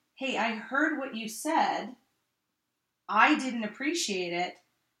hey, I heard what you said. I didn't appreciate it.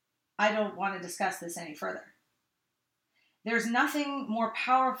 I don't want to discuss this any further. There's nothing more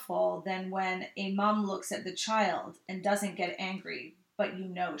powerful than when a mom looks at the child and doesn't get angry, but you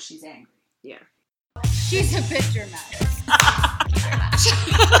know she's angry. Yeah. She's a bit dramatic.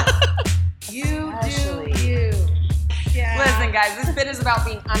 You Especially. do you. Yeah. Listen, guys, this bit is about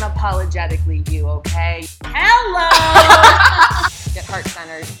being unapologetically you, okay? Hello! Get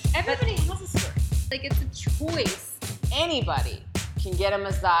heart-centered. Everybody has a story. Like, it's a choice. Anybody can get a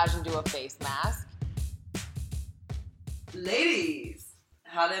massage and do a face mask. Ladies,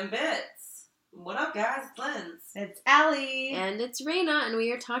 how them bits? What up, guys? It's Linz. It's Allie. And it's Raina, and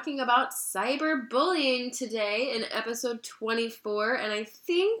we are talking about cyberbullying today in episode 24, and I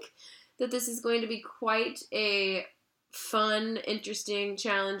think that this is going to be quite a fun, interesting,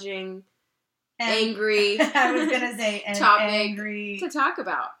 challenging, angry I was going to say topic angry to talk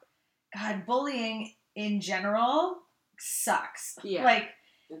about. God, bullying in general sucks. Yeah. Like,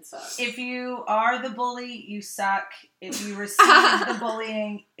 It sucks. if you are the bully, you suck. If you receive the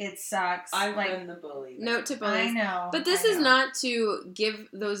bullying, it sucks. I've like, been the bully. Note to I bullies. know. But this I is know. not to give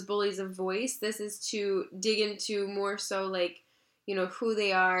those bullies a voice. This is to dig into more so, like, you know, who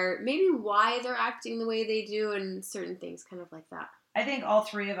they are, maybe why they're acting the way they do, and certain things kind of like that. I think all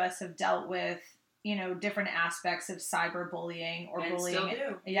three of us have dealt with, you know, different aspects of cyberbullying or And bullying. still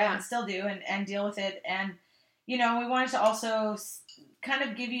do. Yeah, and still do, and deal with it. And, you know, we wanted to also kind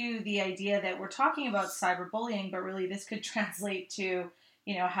of give you the idea that we're talking about cyberbullying, but really this could translate to,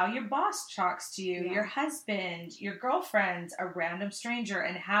 you know, how your boss talks to you, Yeah. your husband, your girlfriend, a random stranger,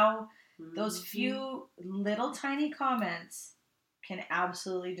 and how those few little tiny comments can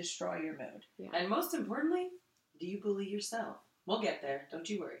absolutely destroy your mood. And most importantly, do you bully yourself? We'll get there. Don't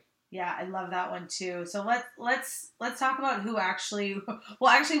you worry. Yeah, I love that one too. So let's talk about who actually.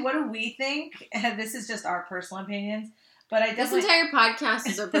 Well, actually, what do we think? And this is just our personal opinions, but I This definitely. entire podcast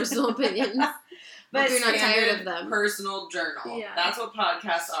is our personal opinions. But Hope you're not tired Standard of them. Personal journal. Yeah. That's what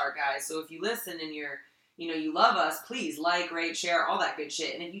podcasts are, guys. So if you listen and you love us, please like, rate, share, all that good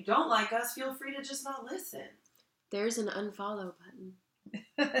shit. And if you don't like us, feel free to just not listen. There's an unfollow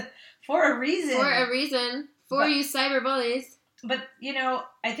button. for a reason. For a reason. For But- you cyberbullies. But you know,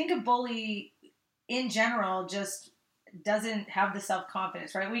 I think a bully, in general, just doesn't have the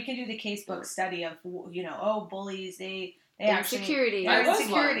self-confidence, right? We can do the casebook study of, you know, bullies, they actually Insecurity. I they're was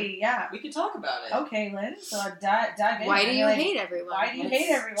insecurity. Yeah. We could talk about it. Okay, Lynn. So dive in. Why do And you like, hate everyone? Why do you Let's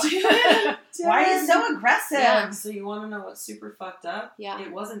hate everyone? do it. Why are you so aggressive? Yeah. So you want to know what's super fucked up? Yeah.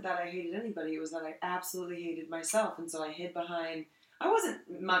 It wasn't that I hated anybody. It was that I absolutely hated myself. And so I hid behind... I wasn't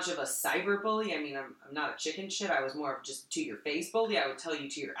much of a cyber bully. I mean, I'm not a chicken shit. I was more of just to your face bully. I would tell you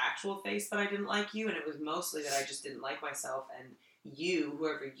to your actual face that I didn't like you. And it was mostly that I just didn't like myself. And you,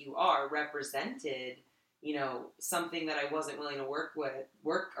 whoever you are, represented, you know, something that I wasn't willing to work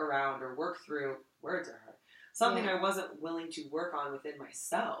around, or work through. Words are hard. Something Yeah. I wasn't willing to work on within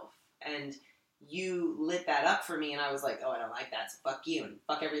myself. And you lit that up for me, and I was like, oh, I don't like that, so fuck you, and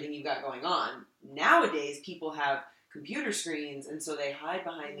fuck everything you got going on. Nowadays, people have computer screens, and so they hide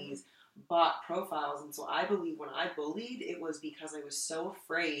behind these bot profiles, and so I believe when I bullied, it was because I was so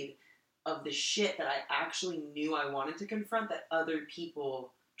afraid of the shit that I actually knew I wanted to confront that other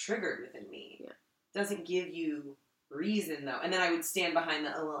people triggered within me. Yeah. Doesn't give you reason, though. And then I would stand behind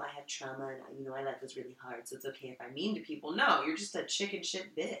the, oh, well, I had trauma, and, my life was really hard, so it's okay if I'm mean to people. No, you're just a chicken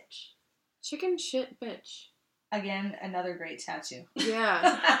shit bitch. Chicken shit bitch. Again, another great tattoo.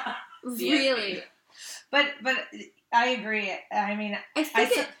 Yeah. The Really. But I agree. I mean, I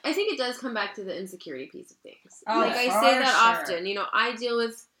think it does come back to the insecurity piece of things. Oh, like I for say that sure. often. You know, I deal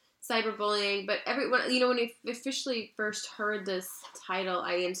with cyberbullying, but everyone, you know, when I officially first heard this title,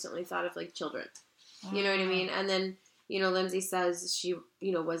 I instantly thought of like children. You know what I mean? And then, you know, Lindsay says she,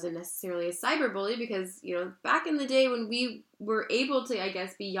 you know, wasn't necessarily a cyberbully because, you know, back in the day when we were able to, I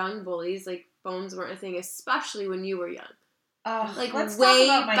guess, be young bullies, like phones weren't a thing, especially when you were young. Like let's way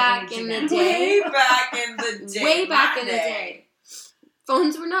talk about my back age in again. the day. Way back in the day. Way back my in the day.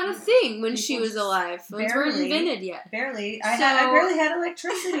 Phones were not a thing when she People was alive. Phones weren't barely- invented yet. Barely. I So- barely had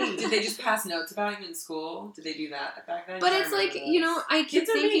electricity. Did they just pass notes about him in school? Did they do that back then? But I it's like, remember you this. know, I keep Kids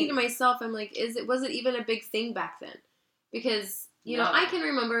are thinking mean. to myself, I'm like, was it even a big thing back then? Because, you know, No. I can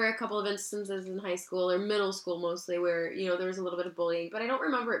remember a couple of instances in high school or middle school mostly where, you know, there was a little bit of bullying, but I don't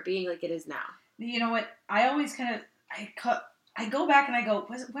remember it being like it is now. You know what? I always kind of I go back and I go,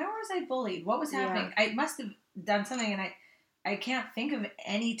 where was I bullied? What was happening? I must have done something, and I can't think of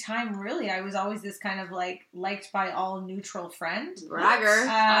any time really. I was always this kind of like liked by all neutral friend. Bragger.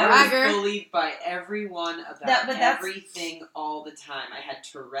 I Bragger. was bullied by everyone about everything all the time. I had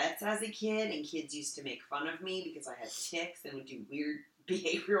Tourette's as a kid, and kids used to make fun of me because I had tics and would do weird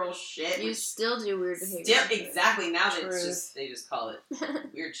behavioral shit. You still do weird behavior. Still, exactly. Now that Truth. it's just, they just call it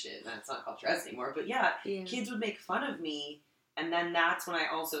weird shit. It's not called Tourette's anymore. But yeah, kids would make fun of me. And then that's when I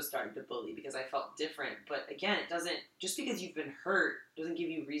also started to bully because I felt different. But again, it doesn't, just because you've been hurt doesn't give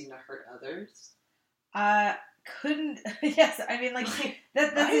you reason to hurt others. Yes, I mean, like,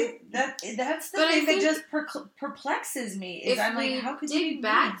 that's the thing that just perplexes me. Is I'm like, how could you dig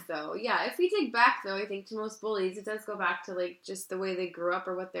back, though? Yeah, if we dig back, though, I think to most bullies, it does go back to, like, just the way they grew up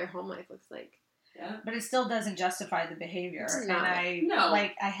or what their home life looks like. Yeah. But it still doesn't justify the behavior. No.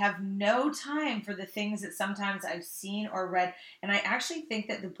 And I have no time for the things that sometimes I've seen or read. And I actually think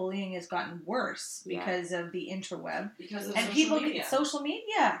that the bullying has gotten worse because of the interweb. Because of social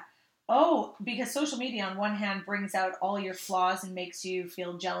media. Oh, because social media on one hand brings out all your flaws and makes you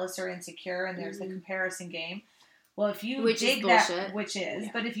feel jealous or insecure, and there's the comparison game. Well, if you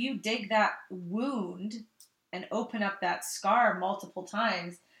but if you dig that wound and open up that scar multiple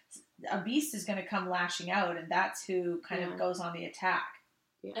times, a beast is going to come lashing out, and that's who kind of goes on the attack.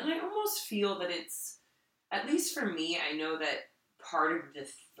 Yeah. And I almost feel that it's, at least for me, I know that part of the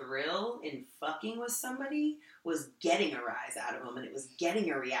thrill in fucking with somebody was getting a rise out of them, and it was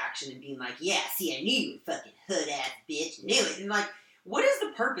getting a reaction and being like, yeah, see, I knew you were fucking hood-ass bitch, knew it. And like, what is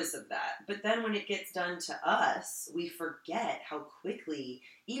the purpose of that? But then when it gets done to us, we forget how quickly,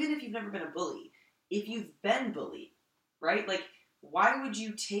 even if you've never been a bully, if you've been bullied, right? Like, why would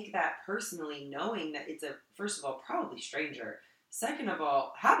you take that personally knowing that it's first of all, probably stranger. Second of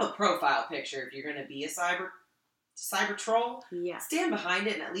all, have a profile picture if you're going to be a cyber troll. Yeah. Stand behind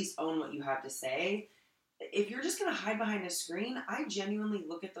it and at least own what you have to say. If you're just going to hide behind a screen, I genuinely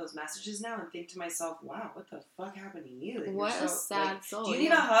look at those messages now and think to myself, wow, what the fuck happened to you? Like, what a sad soul. Do you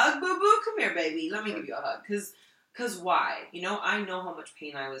need a hug, boo-boo? Come here, baby. Let me give you a hug. Because why? You know, I know how much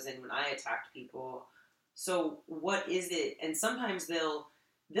pain I was in when I attacked people. So what is it? And sometimes they'll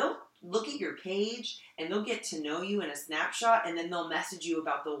look at your page and they'll get to know you in a snapshot, and then they'll message you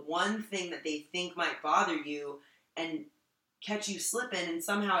about the one thing that they think might bother you and catch you slipping, and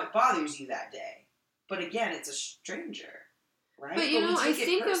somehow it bothers you that day. But again, it's a stranger, right? But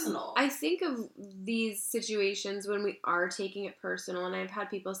I think of these situations when we are taking it personal, and I've had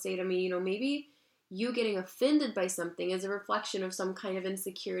people say to me, you know, maybe you getting offended by something is a reflection of some kind of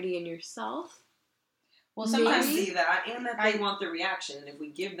insecurity in yourself. Well, sometimes see that, and that they want the reaction, and if we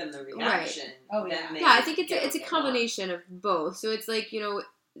give them the reaction, then I think it's a combination of both. So it's like, you know,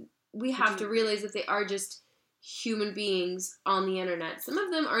 we have to realize that they are just human beings on the internet. Some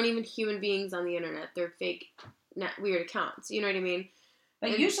of them aren't even human beings on the internet. They're fake, weird accounts. You know what I mean?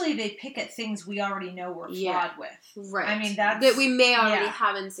 But usually they pick at things we already know we're flawed with. Right. I mean, that we may already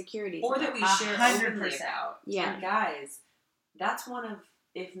have insecurities. Or that we share 100% about. Yeah. And guys, that's one of,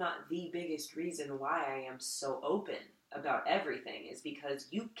 if not the biggest reason why I am so open about everything, is because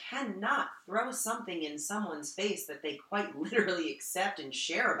you cannot throw something in someone's face that they quite literally accept and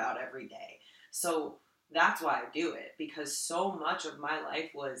share about every day. So that's why I do it, because so much of my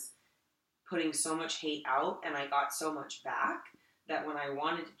life was putting so much hate out, and I got so much back, that when I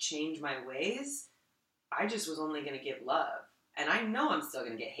wanted to change my ways, I just was only going to give love. And I know I'm still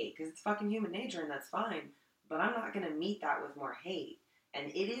going to get hate, because it's fucking human nature, and that's fine. But I'm not going to meet that with more hate. And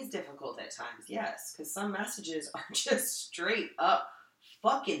it is difficult at times, yes, because some messages are just straight up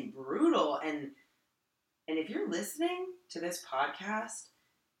fucking brutal. And if you're listening to this podcast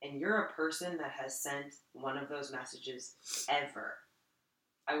and you're a person that has sent one of those messages ever,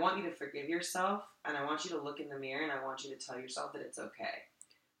 I want you to forgive yourself, and I want you to look in the mirror, and I want you to tell yourself that it's okay.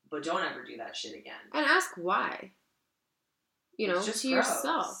 But don't ever do that shit again. And ask why. You know, to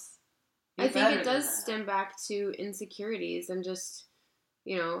yourself. I think it does stem back to insecurities and just...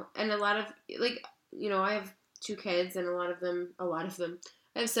 You know, and a lot of, like, you know, I have 2 kids, and a lot of them, I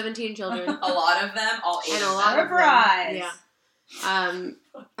have 17 children. A lot of them, all 8 and of a lot them. of them, yeah.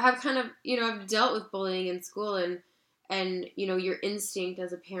 I have kind of, you know, I've dealt with bullying in school, and, you know, your instinct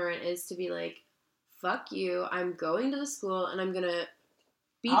as a parent is to be like, fuck you, I'm going to the school, and I'm gonna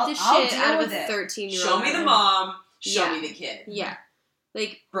beat the shit out of a 13-year-old. Show me the mom, show me the kid. Yeah.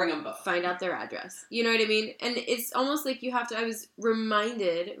 Like, bring them both. Find out their address. You know what I mean? And it's almost like you have to, I was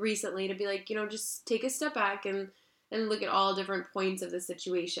reminded recently to be like, you know, just take a step back and look at all different points of the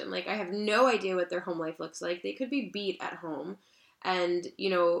situation. Like, I have no idea what their home life looks like. They could be beat at home. And, you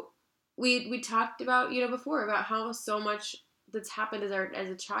know, we talked about, you know, before about how so much that's happened as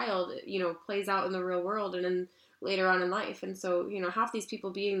a child, you know, plays out in the real world. And then later on in life. And so, you know, half these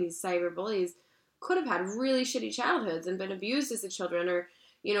people being these cyber bullies could have had really shitty childhoods and been abused as a children, or,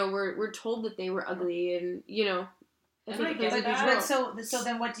 you know, were told that they were ugly, and, you know, I think it plays a huge role. So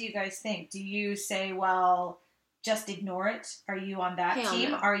then what do you guys think? Do you say, well, just ignore it? Are you on that Hell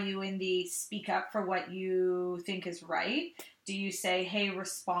team? no. Are you in the speak up for what you think is right? Do you say, hey,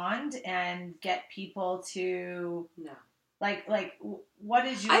 respond and get people to No. like what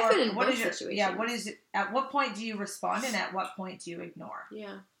is your I've been in what both is your situations. yeah, what is it, at what point do you respond and at what point do you ignore?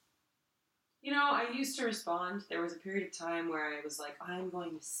 Yeah. You know, I used to respond. There was a period of time where I was like, I'm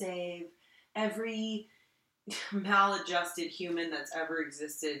going to save every maladjusted human that's ever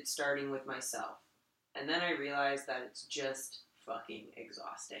existed, starting with myself. And then I realized that it's just fucking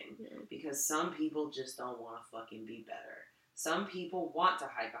exhausting. Yeah. Because some people just don't want to fucking be better. Some people want to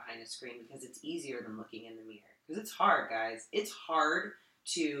hide behind a screen because it's easier than looking in the mirror. Because it's hard, guys. It's hard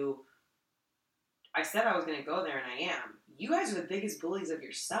to... I said I was going to go there, and I am. You guys are the biggest bullies of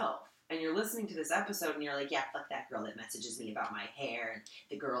yourself. And you're listening to this episode, and you're like, yeah, fuck that girl that messages me about my hair and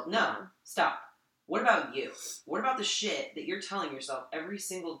the girl. No, stop. What about you? What about the shit that you're telling yourself every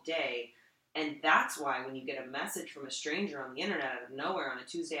single day? And that's why when you get a message from a stranger on the internet out of nowhere on a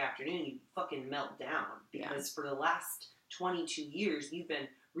Tuesday afternoon, you fucking melt down. Because for the last 22 years, you've been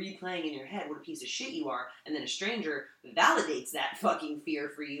replaying in your head what a piece of shit you are, and then a stranger validates that fucking fear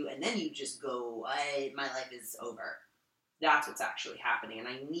for you, and then you just go, my life is over. That's what's actually happening, and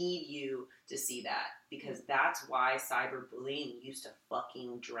I need you to see that, because that's why cyberbullying used to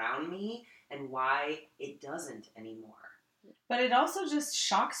fucking drown me, and why it doesn't anymore. But it also just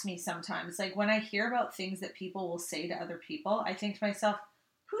shocks me sometimes. Like, when I hear about things that people will say to other people, I think to myself,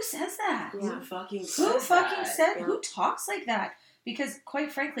 who says that? Yeah. Who fucking Who says fucking that? said? Yeah. Who talks like that? Because,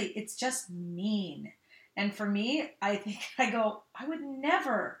 quite frankly, it's just mean. And for me, I think I would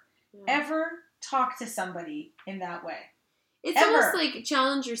never, ever talk to somebody in that way. It's Ever. almost like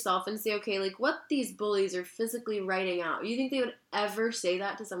challenge yourself and say, okay, like what these bullies are physically writing out. You think they would ever say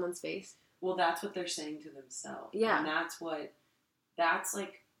that to someone's face? Well, that's what they're saying to themselves. Yeah. And that's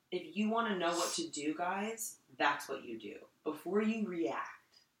like, if you want to know what to do, guys, that's what you do. Before you react,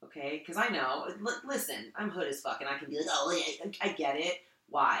 okay? Because I know, listen, I'm hood as fuck, and I can be like, oh, yeah, I get it.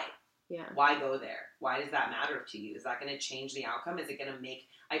 Why? Yeah. Why go there? Why does that matter to you? Is that going to change the outcome? Is it going to make...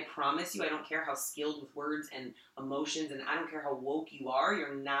 I promise you, I don't care how skilled with words and emotions, and I don't care how woke you are,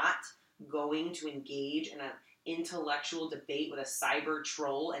 you're not going to engage in an intellectual debate with a cyber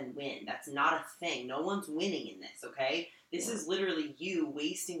troll and win. That's not a thing. No one's winning in this, okay? This is literally you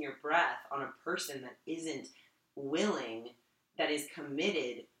wasting your breath on a person that isn't willing, that is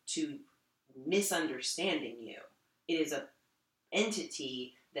committed to misunderstanding you. It is an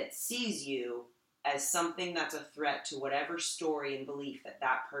entity that sees you as something that's a threat to whatever story and belief that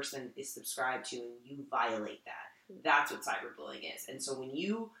that person is subscribed to, and you violate that. That's what cyberbullying is. And so when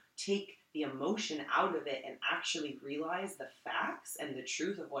you take the emotion out of it and actually realize the facts and the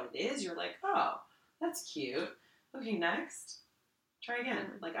truth of what it is, you're like, oh, that's cute. Okay, next. Try again.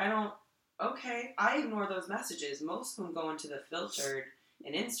 Like, okay, I ignore those messages. Most of them go into the filtered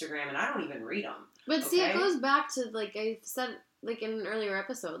in Instagram, and I don't even read them. But see, it Okay? goes back to, like I said, like in an earlier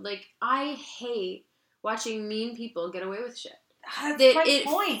episode, like I hate watching mean people get away with shit. That's That my it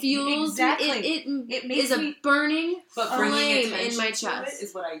point. fuels Exactly. It makes is a me... burning But bringing flame attention in my to chest. it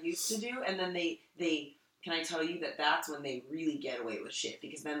is what I used to do, and then they can I tell you that that's when they really get away with shit,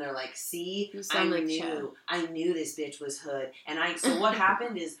 because then they're like, see, You I sound like Chad. knew this bitch was hood, and so what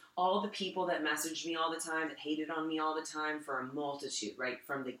happened is all the people that messaged me all the time, that hated on me all the time for a multitude, right,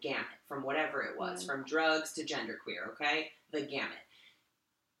 from the gamut, from whatever it was, from drugs to genderqueer, okay, the gamut.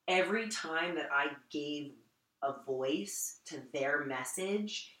 Every time that I gave a voice to their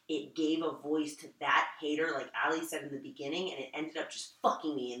message, it gave a voice to that hater, like Ali said in the beginning, and it ended up just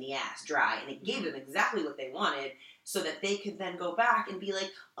fucking me in the ass dry, and it gave them exactly what they wanted, so that they could then go back and be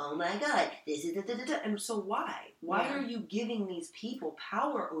like, oh my god, this is da-da-da-da. And so why? Why Yeah. are you giving these people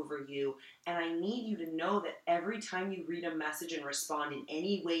power over you? And I need you to know that every time you read a message and respond in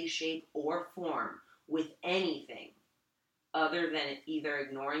any way, shape, or form with anything, other than either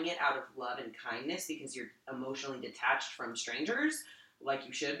ignoring it out of love and kindness because you're emotionally detached from strangers, like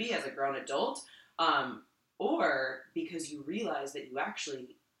you should be as a grown adult, or because you realize that you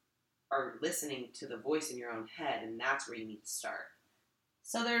actually are listening to the voice in your own head, and that's where you need to start.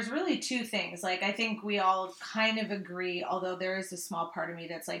 So there's really two things. Like, I think we all kind of agree, although there is a small part of me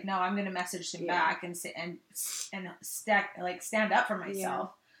that's like, no, I'm going to message him back and say, and stand up for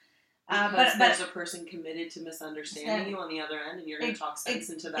myself. Because But there's a person committed to misunderstanding you on the other end, and you're going to talk sense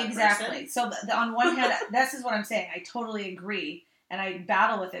into that exactly. person. So on one hand, this is what I'm saying. I totally agree. and I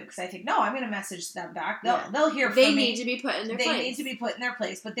battle with it because I think, no, I'm going to message them back. Yeah. They'll hear from They me. need to be put in their They place. need to be put in their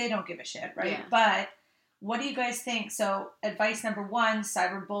place, but they don't give a shit, right? Yeah. But what do you guys think? So advice number 1,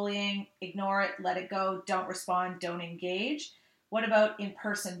 cyberbullying, ignore it, let it go, don't respond, don't engage. What about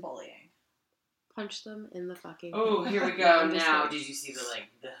in-person bullying? Punch them in the fucking... Oh, here we No, go. I'm just Now, kidding. did you see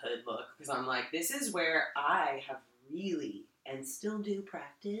the hood look? Because I'm like, this is where I have really, and still do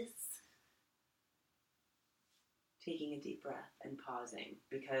practice, taking a deep breath and pausing.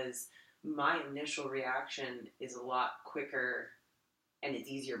 Because my initial reaction is a lot quicker and it's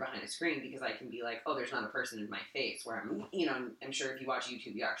easier behind a screen because I can be like, oh, there's not a person in my face. Where I'm, I'm sure if you watch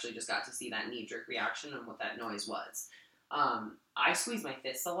YouTube, you actually just got to see that knee-jerk reaction and what that noise was. I squeeze my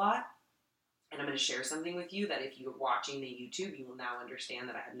fists a lot. And I'm going to share something with you that if you're watching the YouTube, you will now understand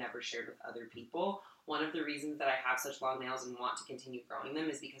that I have never shared with other people. One of the reasons that I have such long nails and want to continue growing them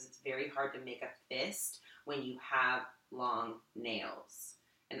is because it's very hard to make a fist when you have long nails.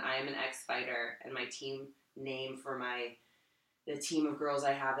 And I am an ex-fighter, and my team name for the team of girls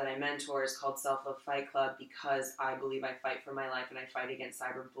I have that I mentor is called Self-Love Fight Club because I believe I fight for my life and I fight against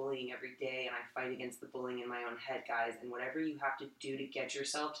cyberbullying every day and I fight against the bullying in my own head, guys. And whatever you have to do to get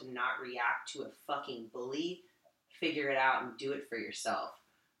yourself to not react to a fucking bully, figure it out and do it for yourself.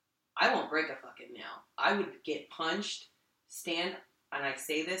 I won't break a fucking nail. I would get punched, stand, and I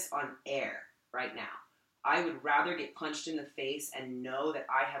say this on air right now. I would rather get punched in the face and know that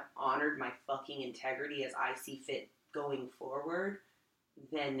I have honored my fucking integrity as I see fit going forward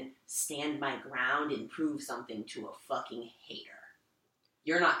than stand my ground and prove something to a fucking hater.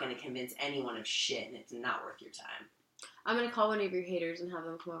 You're not going to convince anyone of shit, and it's not worth your time. I'm going to call one of your haters and have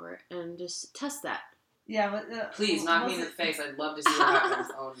them come over and just test that. Yeah, but... Please, knock me in the face. I'd love to see what happens.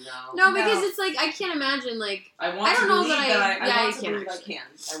 Oh, no. No, because it's like, I can't imagine, like... I I want don't to know believe that that I I want to can't believe I actually. can.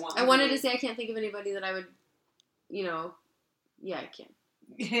 I wanted to say I can't think of anybody that I would, yeah, I can.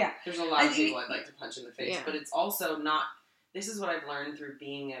 Yeah. There's a lot of people I'd like to punch in the face, Yeah. but it's also not... This is what I've learned through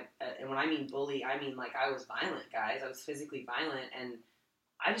being and when I mean bully, I mean like I was violent, guys. I was physically violent, and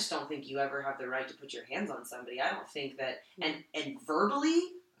I just don't think you ever have the right to put your hands on somebody. I don't think that, and verbally,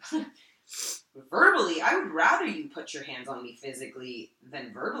 I would rather you put your hands on me physically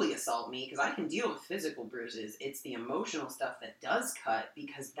than verbally assault me, because I can deal with physical bruises. It's the emotional stuff that does cut,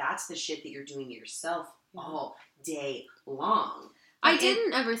 because that's the shit that you're doing to yourself all day long. I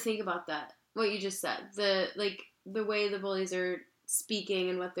didn't ever think about that, what you just said. The way the bullies are speaking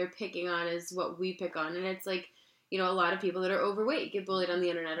and what they're picking on is what we pick on. And it's like, a lot of people that are overweight get bullied on the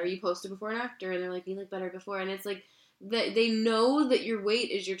internet, or you post a before and after and they're like, you look better before. And it's like, they know that your weight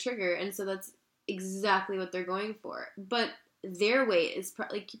is your trigger. And so that's exactly what they're going for. But their weight is,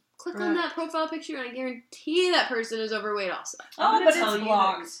 like, you click on that profile picture and I guarantee that person is overweight also. Oh, but it's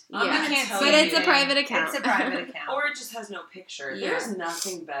blocked. Yeah, You can't but see it's a anything. private account. It's a private account. Or it just has no picture. Yeah. There's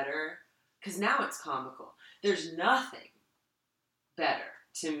nothing better, because now it's comical. There's nothing better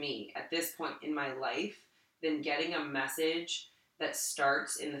to me at this point in my life than getting a message that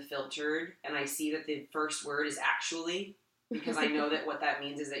starts in the filtered and I see that the first word is actually, because I know that what that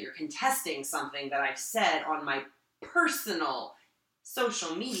means is that you're contesting something that I've said on my personal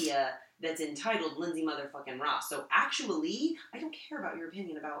social media that's entitled Lindsay motherfucking Ross. So actually, I don't care about your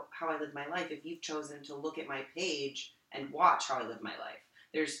opinion about how I live my life if you've chosen to look at my page and watch how I live my life.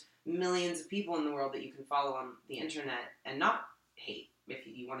 There's millions of people in the world that you can follow on the internet and not hate if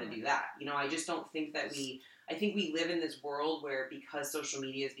you want to do that. I just don't think that I think we live in this world where, because social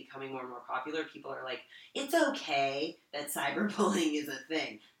media is becoming more and more popular, people are like, it's okay that cyberbullying is a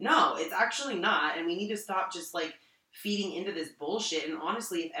thing. No, it's actually not, and we need to stop just like feeding into this bullshit. And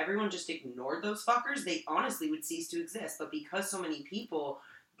honestly, if everyone just ignored those fuckers, they honestly would cease to exist. But because so many people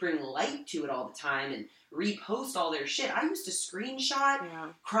bring light to it all the time and repost all their shit, I used to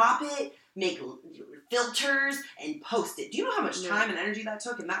screenshot, crop it, make filters, and post it. Do you know how much time and energy that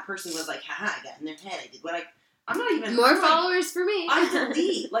took? And that person was like, haha, I got in their head, I did what I'm not even... More followers for me. I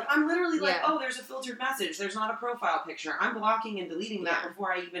delete. Like, I'm literally like, oh, there's a filtered message. There's not a profile picture. I'm blocking and deleting that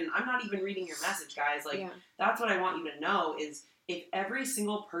before I'm not even reading your message, guys. Like, that's what I want you to know is if every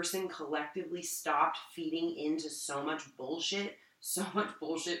single person collectively stopped feeding into so much bullshit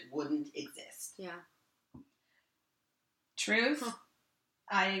wouldn't exist. Yeah. Truth.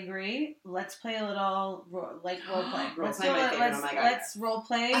 I agree. Let's play a little role play. Let's role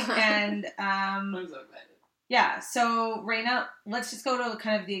play and I'm so excited. yeah. So Raina, let's just go to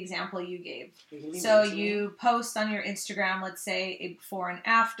kind of the example you gave. So you post on your Instagram, let's say a before and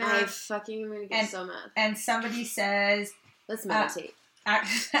after. I fucking am gonna get so mad. And somebody says, let's meditate.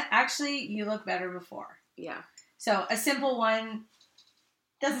 Actually, you look better before. Yeah. So a simple one.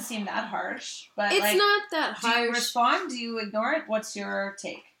 doesn't seem that harsh, but It's like, not that do you harsh. respond? Do you ignore it? What's your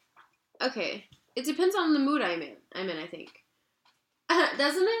take? Okay. It depends on the mood I'm in, I think.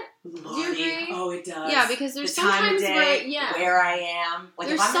 Doesn't it? Lordy. Do you agree? Oh, it does. Yeah, because there's the time sometimes of where, day, yeah. where I am. Like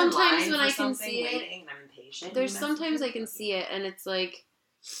There's if I'm in sometimes line when for I can something, see it. waiting, and I'm impatient. There's you sometimes message I can me. see it, and it's like,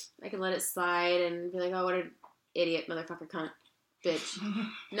 I can let it slide and be like, oh, what an idiot, motherfucker, cunt, bitch.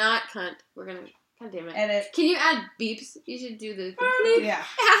 Not cunt. We're gonna, god damn it. Edit. Can you add beeps? You should do the Yeah.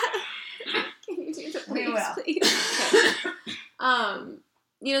 Can you do the We beeps, will. please? Okay.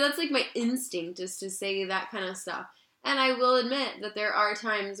 You know, that's like my instinct is to say that kind of stuff. And I will admit that there are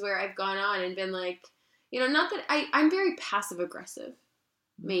times where I've gone on and been like, you know, not that I'm very passive aggressive,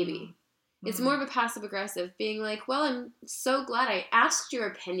 maybe. It's more of a passive aggressive, being like, well, I'm so glad I asked your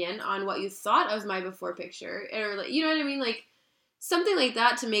opinion on what you thought of my before picture. Or, like, you know what I mean? Like, something like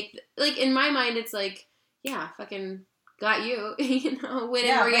that to make, like, in my mind, it's like, yeah, fucking got you, you know? When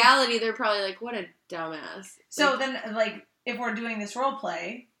Yeah, in like- reality, they're probably like, what a dumbass. So Like, then, like, if we're doing this role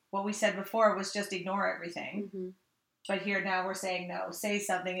play, what we said before was just ignore everything. mhm. But here now we're saying no, say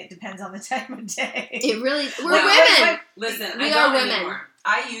something. It depends on the time of day. It really, we're Wait, women. Listen, We I are don't women. anymore.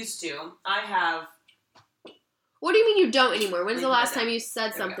 I used to. I have. What do you mean you don't anymore? When's the Leave it last at time that. you said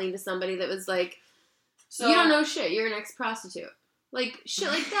There we something to somebody that was like, So you don't know shit, you're an ex-prostitute? Like, shit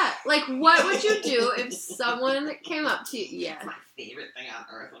like that. Like, what would you do if someone came up to you? Yeah. It's my favorite thing on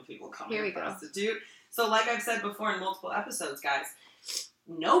earth when people call Here me we a go. prostitute. So, like I've said before in multiple episodes, guys,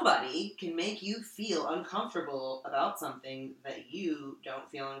 nobody can make you feel uncomfortable about something that you don't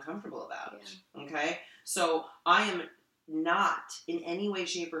feel uncomfortable about. Okay? So, I am not in any way,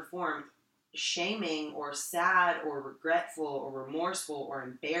 shape, or form shaming or sad or regretful or remorseful or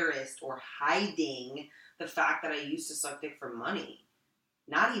embarrassed or hiding the fact that I used to suck dick for money.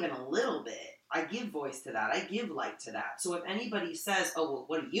 Not even a little bit. I give voice to that. I give light to that. So if anybody says, oh, well,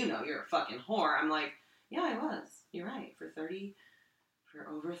 what do you know? You're a fucking whore. I'm like, yeah, I was. You're right. For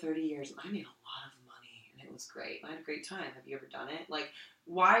over 30 years, I made a lot of money and it was great. I had a great time. Have you ever done it? Like,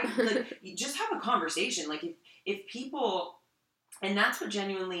 why? Like, you just have a conversation. Like, if people, and that's what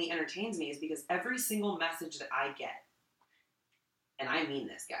genuinely entertains me, is because every single message that I get, and I mean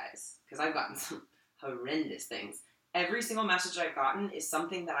this, guys, because I've gotten some horrendous things. Every single message I've gotten is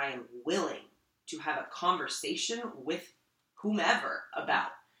something that I am willing to have a conversation with whomever about.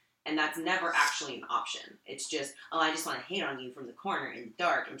 And that's never actually an option. It's just, oh, I just want to hate on you from the corner in the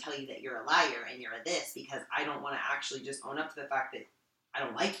dark and tell you that you're a liar and you're a this, because I don't want to actually just own up to the fact that I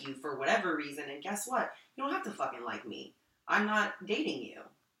don't like you for whatever reason. And guess what? You don't have to fucking like me. I'm not dating you.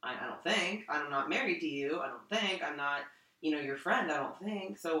 I don't think. I'm not married to you. I don't think. I'm not, your friend. I don't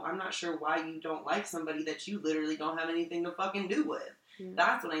think. So I'm not sure why you don't like somebody that you literally don't have anything to fucking do with. Yeah.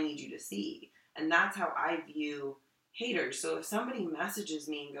 That's what I need you to see. And that's how I view haters. So if somebody messages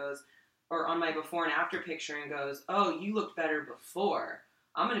me and goes, or on my before and after picture and goes, oh, you looked better before,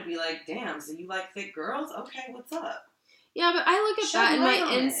 I'm going to be like, damn, so you like thick girls? Okay, what's up? Yeah, but I look at Shed that and light my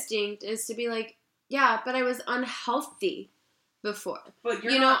on it. instinct is to be like, yeah, but I was unhealthy before. But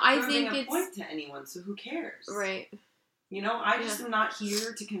you're You know, not I proving think a it's- point to anyone, so who cares? Right. I just am not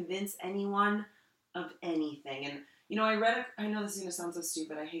here to convince anyone of anything. And, I know this is going to sound so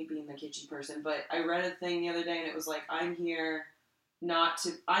stupid, I hate being the kitschy person, but I read a thing the other day and it was like, I'm here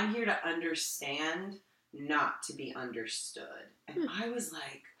to understand, not to be understood. And I was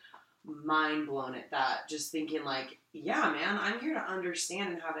like, mind blown at that, just thinking like, yeah, man, I'm here to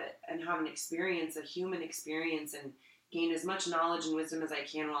understand and have an experience, a human experience, and gain as much knowledge and wisdom as I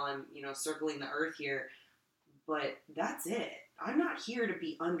can while I'm, circling the earth here. But that's it. I'm not here to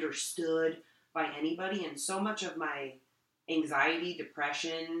be understood by anybody, and so much of my anxiety,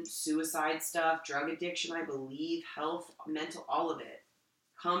 depression, suicide stuff, drug addiction, I believe, health, mental, all of it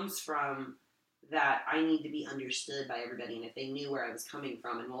comes from that I need to be understood by everybody. And if they knew where I was coming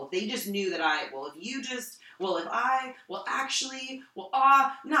from, and if they just knew that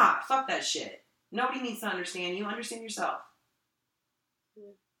fuck that shit. Nobody needs to understand you. Understand yourself.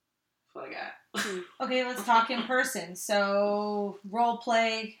 That's what I got. Okay, let's talk in person. So, role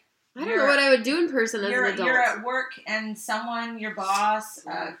play. I don't know what I would do in person as an adult. You're at work and someone, your boss,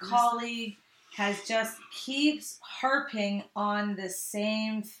 a colleague, has just keeps harping on the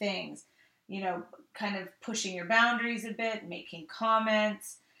same things. Kind of pushing your boundaries a bit, making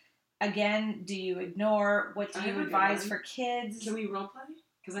comments. Again, do you ignore? What do I have you a good advise one. for kids? Can we role play?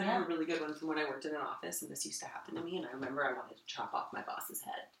 Because I Yeah. have a really good one from when I worked in an office, and this used to happen to me, and I remember I wanted to chop off my boss's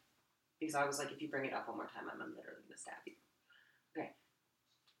head. Because I was like, if you bring it up one more time, I'm literally going to stab you. Okay.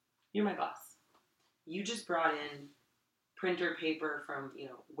 You're my boss. You just brought in printer paper from,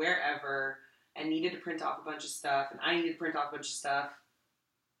 wherever, and needed to print off a bunch of stuff, and I needed to print off a bunch of stuff.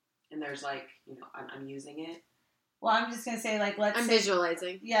 and there's like, I'm using it. Well, I'm just gonna say, like, I'm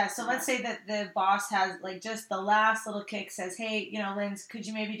visualizing. Yeah, so let's say that the boss has, like, just the last little kick, says, hey, Linz, could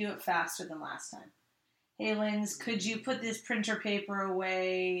you maybe do it faster than last time? Hey, Linz, could you put this printer paper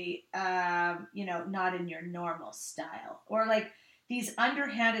away, not in your normal style? Or, like, these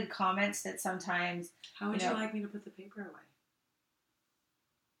underhanded comments that sometimes... How would you like me to put the paper away?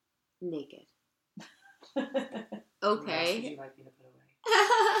 Naked. What else would Okay. you like me to put away?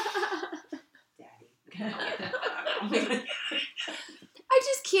 Daddy. I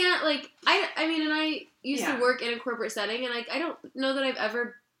just can't, like, I mean, and I used Yeah. to work in a corporate setting, and, like, I don't know that I've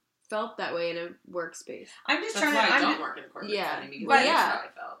ever felt that way in a workspace. I'm just That's trying why to... I don't work in a corporate Yeah. setting, because But- that's how I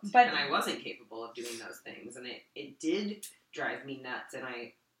felt. but- and I wasn't capable of doing those things, and it did drive me nuts, and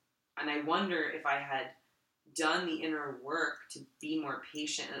I wonder if I had done the inner work to be more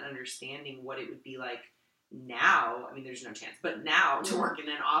patient and understanding what it would be like now. I mean, there's no chance, but now to work in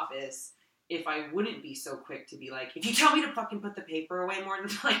an office, if I wouldn't be so quick to be like, if you tell me to fucking put the paper away, more than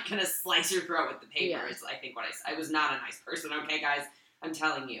like gonna slice your throat with the paper. Yeah. Is I think what I was not a nice person. Okay, guys, I'm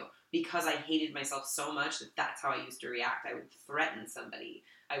telling you, because I hated myself so much that's how I used to react. I would threaten somebody.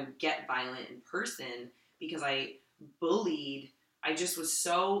 I would get violent in person because I bullied. I just was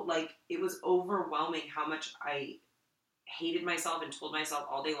so, like, it was overwhelming how much I hated myself and told myself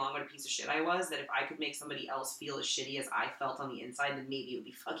all day long what a piece of shit I was, that if I could make somebody else feel as shitty as I felt on the inside, then maybe it would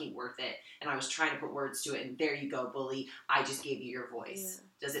be fucking worth it. And I was trying to put words to it, and there you go, bully. I just gave you your voice.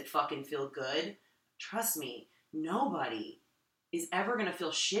 Yeah. Does it fucking feel good? Trust me, nobody is ever going to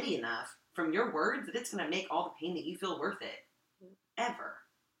feel shitty enough from your words that it's going to make all the pain that you feel worth it. Ever.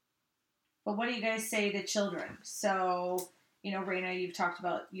 But what do you guys say to children? So... Raina, you've talked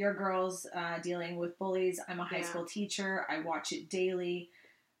about your girls dealing with bullies. I'm a high school teacher. I watch it daily.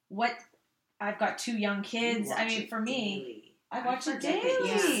 I've got 2 young kids. I mean, for me, I watch it daily.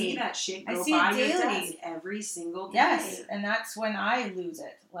 You see that shit I go see it by your daily. desk every single day. Yes, and that's when I lose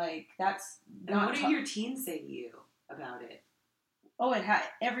it. Like, that's And not... what do your teens say to you about it? Oh,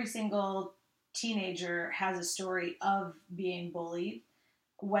 every single teenager has a story of being bullied.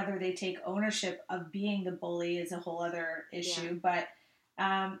 Whether they take ownership of being the bully is a whole other issue, but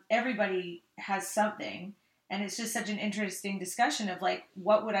everybody has something, and it's just such an interesting discussion of, like,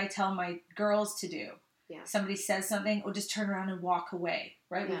 what would I tell my girls to do? Yeah. Somebody says something, just turn around and walk away,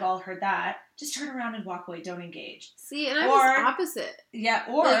 right? Yeah. We've all heard that. Just turn around and walk away, don't engage. See, and I was opposite. Yeah,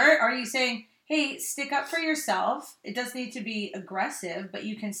 or Like- are you saying, hey, stick up for yourself? It doesn't need to be aggressive, but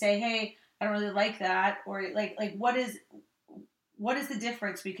you can say, hey, I don't really like that, or like what is the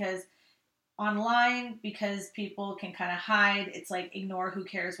difference? Because online, because people can kind of hide, it's like ignore, who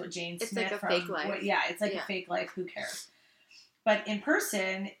cares what Jane It's Smith like a fake life. It's like a fake life, who cares? But in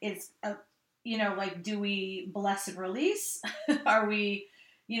person, it's like, do we bless and release? Are we,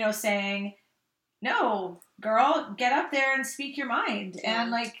 saying, no, girl, get up there and speak your mind,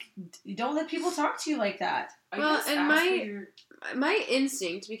 and like, don't let people talk to you like that. Well, and my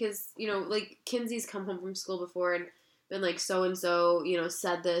instinct, because like Kinsey's come home from school before and been like, so-and-so,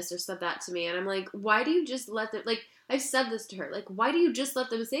 said this or said that to me. And I'm like, why do you just let them, like, I've said this to her, like, why do you just let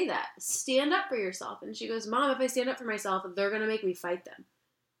them say that? Stand up for yourself. And she goes, Mom, if I stand up for myself, they're going to make me fight them.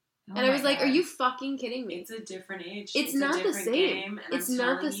 Oh and I was my like, God. are you fucking kidding me? It's a different age. It's a not the different same. Game, and It's I'm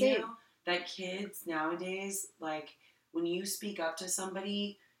not the telling same. you that kids nowadays, like, when you speak up to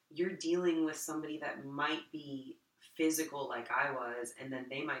somebody, you're dealing with somebody that might be physical like I was, and then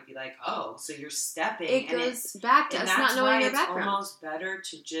they might be like, oh, so you're stepping. It goes back to us not knowing their background. It's almost better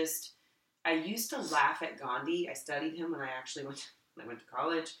to just... I used to laugh at Gandhi. I studied him when I actually went to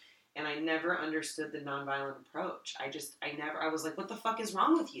college, and I never understood the nonviolent approach. I was like, what the fuck is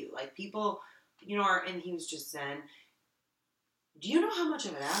wrong with you? Like, people, and he was just Zen. Do you know how much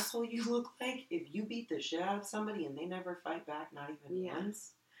of an asshole you look like if you beat the shit out of somebody and they never fight back, not even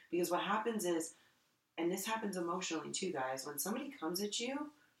once? Because what happens is, and this happens emotionally too, guys, when somebody comes at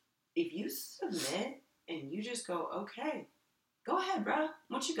you, if you submit and you just go, okay, go ahead, bro,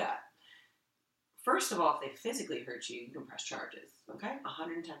 what you got? First of all, if they physically hurt you, you can press charges, okay?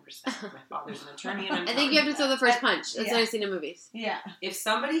 110%. My father's an attorney, and I think you have to throw the first punch. That's what I've seen in movies. Yeah. If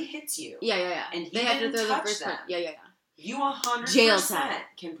somebody hits you, Yeah. and he they have to didn't throw the touch first them, punch. Yeah. you 100% Jail time.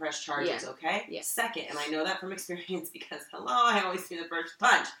 can press charges, okay? Yeah. Second, and I know that from experience because, I always see the first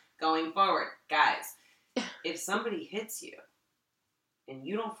punch going forward. Guys, if somebody hits you and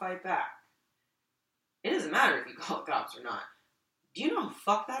you don't fight back, it doesn't matter if you call the cops or not. Do you know how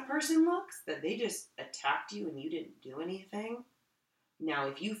fucked that person looks? That they just attacked you and you didn't do anything? Now,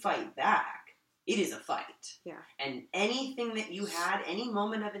 if you fight back, it is a fight. Yeah. And anything that you had, any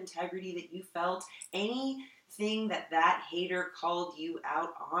moment of integrity that you felt, anything everything that hater called you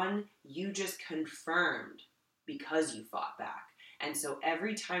out on, you just confirmed because you fought back. And so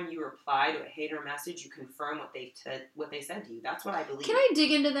every time you reply to a hater message, you confirm what they said to you. That's what I believe. Can I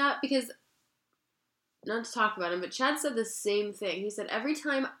dig into that? Because, not to talk about him, but Chad said the same thing. He said, every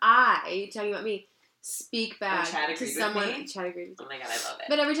time talking about me, speak back to someone. Chad agreed with me. Oh my God, I love it.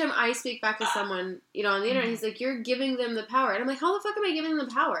 But every time I speak back to someone, on the internet, he's like, you're giving them the power. And I'm like, how the fuck am I giving them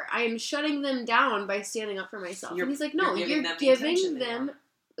the power? I am shutting them down by standing up for myself. And he's like, no, you're giving them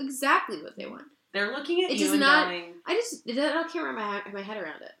exactly what they want. They're looking at it you does and not, going... I can't wrap my head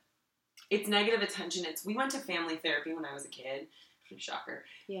around it. It's negative attention. We went to family therapy when I was a kid. Shocker.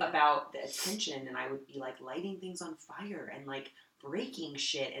 Yeah. About the attention, and I would be like lighting things on fire and like breaking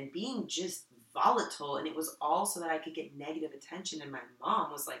shit and being just volatile, and it was all so that I could get negative attention. And my mom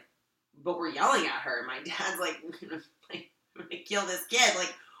was like, but we're yelling at her. My dad's like, I'm gonna kill this kid.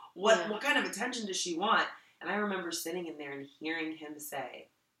 Like, what kind of attention does she want? And I remember sitting in there and hearing him say,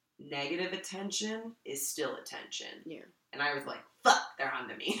 negative attention is still attention. Yeah. And I was like, fuck, they're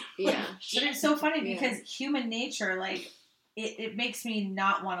onto me. Yeah. But it's so funny because human nature, like, it makes me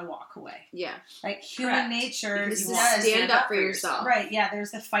not want to walk away. Yeah. Like, human nature... You want to stand up for yourself. Right, yeah,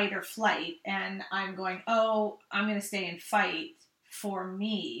 there's the fight or flight, and I'm going, oh, I'm going to stay and fight for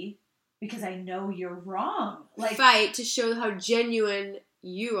me because I know you're wrong. Like, fight to show how genuine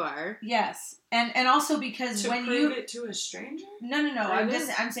you are. Yes. And also because when you... To prove it to a stranger? No.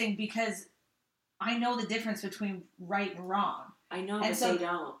 I'm saying because I know the difference between right and wrong. I know, but they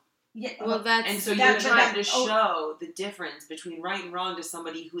don't. Yeah, well, and so you're trying to show the difference between right and wrong to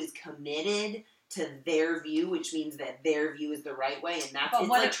somebody who is committed to their view, which means that their view is the right way, and it's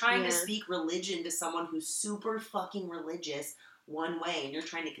like trying to speak religion to someone who's super fucking religious one way, and you're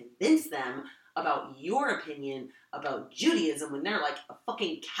trying to convince them about your opinion about Judaism when they're like a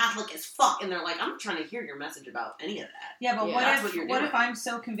fucking Catholic as fuck, and they're like, I'm trying to hear your message about any of that. Yeah, but what if I'm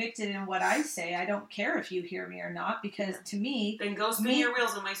so convicted in what I say, I don't care if you hear me or not, because to me... Then go spin your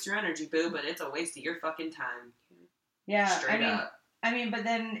wheels and waste your energy, boo, but it's a waste of your fucking time. Yeah, Straight up. I mean, but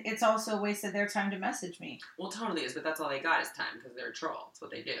then it's also a waste of their time to message me. Well, totally is, but that's all they got is time, because they're a troll. That's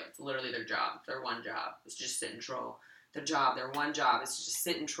what they do. It's literally their job. Their one job is just sit and troll. Their one job is to just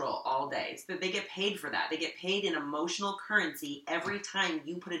sit and troll all day. So they get paid for that. They get paid in emotional currency every time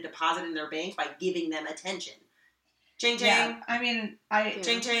you put a deposit in their bank by giving them attention. Ching ching. Yeah, I mean,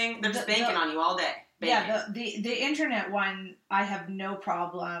 ching ching. They're just banking on you all day. Banking. Yeah, the internet one, I have no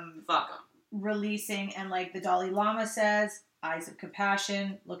problem. Fuck them. Releasing, and like the Dalai Lama says, eyes of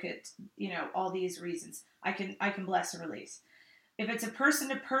compassion. Look at all these reasons. I can bless and release. If it's a person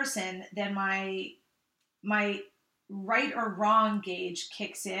to person, then my right or wrong gauge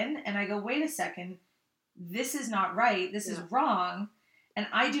kicks in, and I go, wait a second, this is not right, this is wrong, and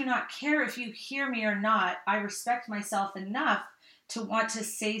I do not care if you hear me or not. I respect myself enough to want to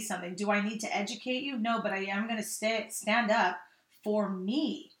say something. Do I need to educate you? No, but I am going to stand up for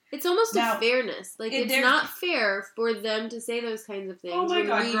me. It's almost a fairness. Like, it's not fair for them to say those kinds of things. Oh my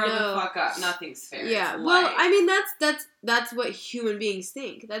God, grow the fuck up. Nothing's fair. Yeah, well, I mean, that's what human beings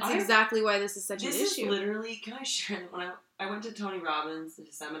think. That's exactly why this is such an issue. This is literally, can I share, when I went to Tony Robbins'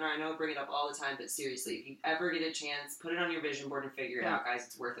 seminar, I know I bring it up all the time, but seriously, if you ever get a chance, put it on your vision board and figure it out, guys.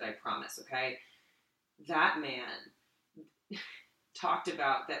 It's worth it, I promise, okay? That man talked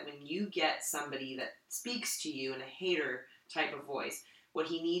about that when you get somebody that speaks to you in a hater type of voice, what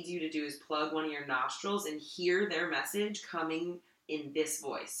he needs you to do is plug one of your nostrils and hear their message coming in this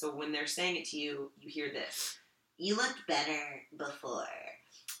voice. So when they're saying it to you, you hear this. You looked better before.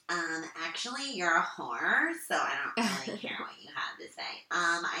 Actually, you're a whore, so I don't really care what you have to say.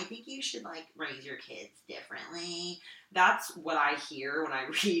 I think you should, raise your kids differently. That's what I hear when I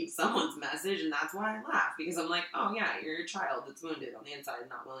read someone's message, and that's why I laugh, because I'm like, oh, yeah, you're a child that's wounded on the inside,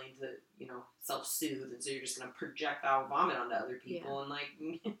 not willing to, self-soothe, and so you're just going to projectile vomit onto other people,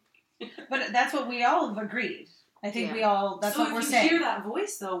 and, But that's what we all have agreed. I think we all, that's what we're saying. So if you hear that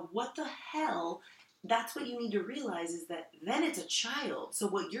voice, though, what the hell... That's what you need to realize is that then it's a child. So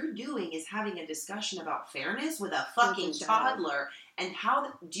what you're doing is having a discussion about fairness with a fucking toddler. And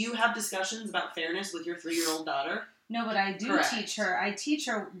do you have discussions about fairness with your 3-year-old daughter? No, but I do teach her. I teach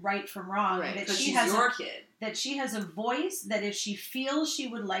her right from wrong. Right, because she's your kid. That she has a voice that if she feels she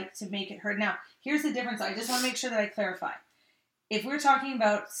would like to make it heard. Now, here's the difference. I just want to make sure that I clarify. If we're talking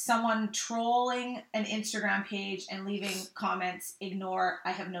about someone trolling an Instagram page and leaving comments, ignore, I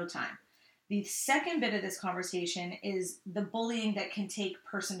have no time. The second bit of this conversation is the bullying that can take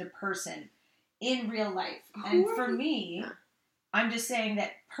person to person in real life. And for me, I'm just saying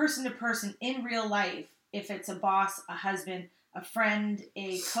that person to person in real life, if it's a boss, a husband, a friend,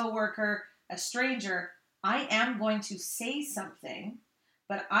 a coworker, a stranger, I am going to say something,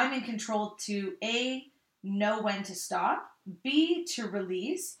 but I'm in control to A, know when to stop, B, to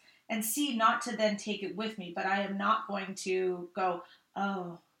release, and C, not to then take it with me. But I am not going to go,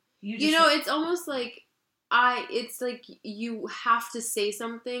 oh, you just... You know, it's almost like it's like you have to say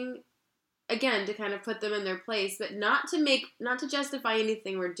something, again, to kind of put them in their place, but not to justify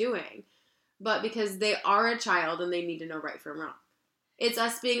anything we're doing, but because they are a child and they need to know right from wrong. It's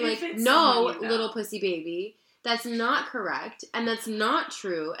us being If like, it's no, someone you know. little pussy baby, that's not correct, and that's not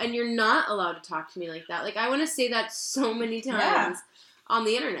true, and you're not allowed to talk to me like that. Like, I want to say that so many times on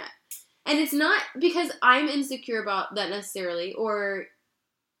the internet. And it's not because I'm insecure about that necessarily, or,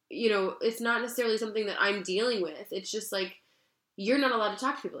 you know, it's not necessarily something that I'm dealing with. It's just like, you're not allowed to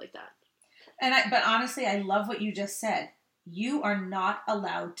talk to people like that. But honestly, I love what you just said. You are not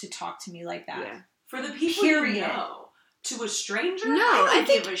allowed to talk to me like that. Yeah. For the people Period. you know. To a stranger? No, I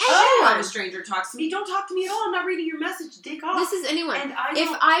don't give a shit anyone. how a stranger talks to me. Don't talk to me at all. I'm not reading your message. Dick off. This is anyone. And If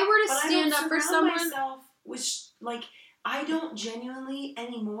I were to but stand I up don't for surround someone... myself with, like, I don't genuinely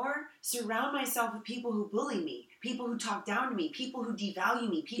anymore surround myself with people who bully me, people who talk down to me, people who devalue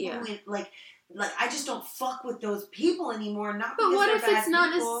me, people who, like, I just don't fuck with those people anymore. Not But because what they're if bad it's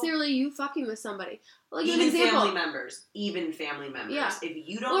not people. necessarily you fucking with somebody? Like, an Even example. Even family members. Yeah. If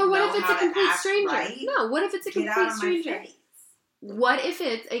you don't Or what know if it's how a complete to act stranger? right, No, what if it's a get out complete of stranger? my face. What if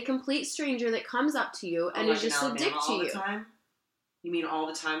it's a complete stranger that comes up to you and Like is just in a dick Alabama to all the you? time? You mean all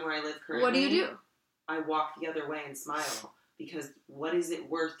the time where I live currently? What do you do? I walk the other way and smile. Because what is it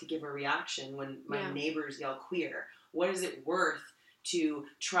worth to give a reaction when my neighbors yell queer? What is it worth to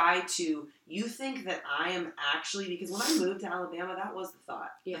try to... You think that I am actually... Because when I moved to Alabama, that was the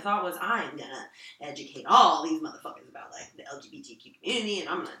thought. Yeah. The thought was, I'm going to educate all these motherfuckers about, like, the LGBTQ community,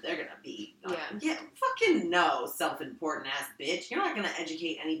 and they're going to be... fucking no, self-important ass bitch. You're not going to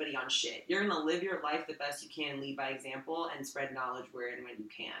educate anybody on shit. You're going to live your life the best you can, lead by example, and spread knowledge where and when you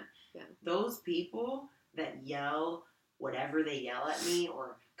can. Yeah. Those people that yell... whatever they yell at me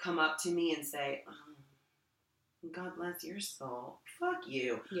or come up to me and say, oh, God bless your soul. Fuck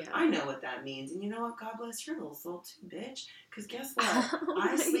you. Yeah. I know what that means. And you know what? God bless your little soul too, bitch. Because guess what?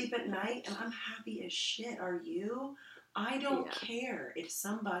 I sleep at night and I'm happy as shit. Are you? I don't care if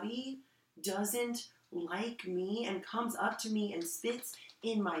somebody doesn't like me and comes up to me and spits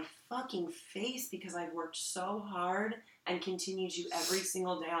in my fucking face because I've worked so hard and continue to every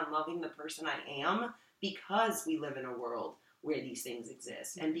single day on loving the person I am. Because we live in a world where these things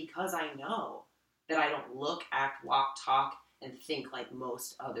exist. And because I know that I don't look, act, walk, talk, and think like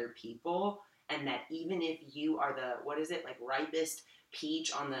most other people. And that even if you are the, ripest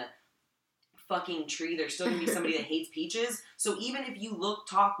peach on the fucking tree, there's still going to be somebody that hates peaches. So even if you look,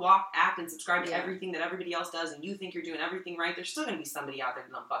 talk, walk, act, and subscribe to everything that everybody else does and you think you're doing everything right, there's still going to be somebody out there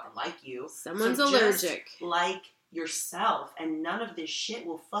that don't fucking like you. Someone's so allergic. Just like yourself, and none of this shit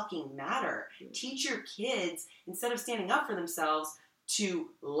will fucking matter. Teach your kids, instead of standing up for themselves,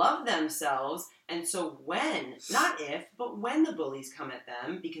 to love themselves, and so when, not if, but when the bullies come at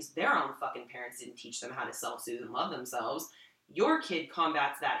them, because their own fucking parents didn't teach them how to self-soothe and love themselves, your kid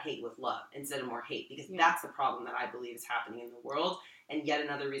combats that hate with love instead of more hate, because that's the problem that I believe is happening in the world, and yet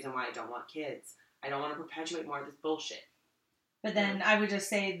another reason why I don't want kids. I don't want to perpetuate more of this bullshit. But then I would just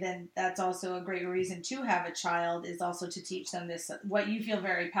say then that's also a great reason to have a child is also to teach them this, what you feel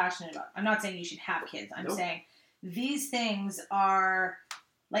very passionate about. I'm not saying you should have kids. I'm saying these things are,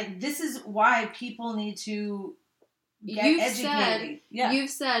 like, this is why people need to get educated.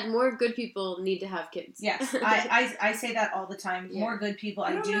 You've said more good people need to have kids. Yes, I say that all the time. More good people.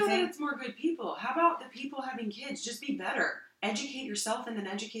 I don't know that it's more good people. How about the people having kids? Just be better. Educate yourself and then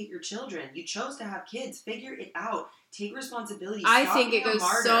educate your children. You chose to have kids. Figure it out. Take responsibility. I think it goes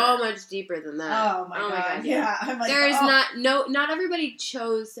so much deeper than that. Oh my god. Yeah. I'm like, there is not everybody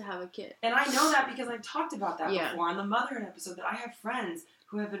chose to have a kid. And I know that because I've talked about that before on the Motherhood episode, that I have friends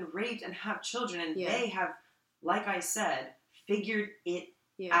who have been raped and have children, and they have, like I said, figured it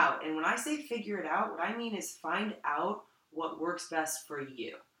out. And when I say figure it out, what I mean is find out what works best for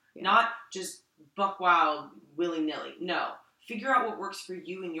you. Not just buck wild, willy-nilly. No. Figure out what works for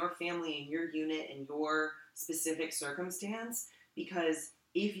you and your family and your unit and your specific circumstance, because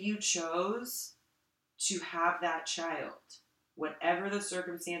if you chose to have that child, whatever the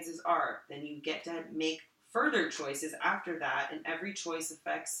circumstances are, then you get to make further choices after that, and every choice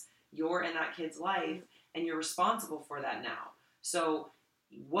affects your and that kid's life, and you're responsible for that now. So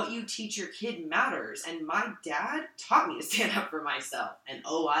what you teach your kid matters, and my dad taught me to stand up for myself, and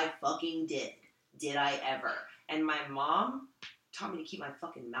I fucking did. Did I ever? And my mom taught me to keep my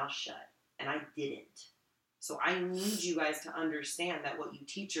fucking mouth shut, and I didn't. So I need you guys to understand that what you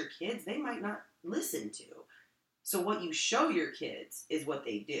teach your kids, they might not listen to. So what you show your kids is what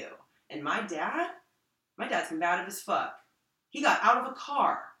they do. And my dad's combative as fuck. He got out of a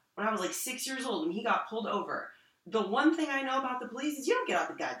car when I was like 6 years old and he got pulled over. The one thing I know about the police is you don't get out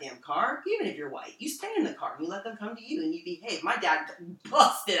the goddamn car, even if you're white. You stay in the car and you let them come to you and you behave. My dad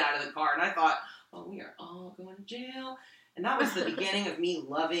busted out of the car and I thought, oh, we are all going to jail. And that was the beginning of me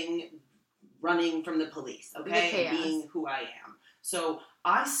loving running from the police, okay? And being who I am. So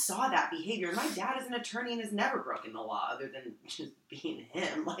I saw that behavior. My dad is an attorney and has never broken the law other than just being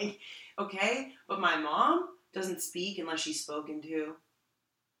him. Like, okay? But my mom doesn't speak unless she's spoken to.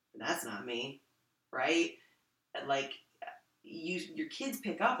 And that's not me, right? Like, your kids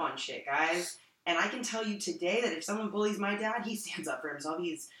pick up on shit, guys. And I can tell you today that if someone bullies my dad, he stands up for himself.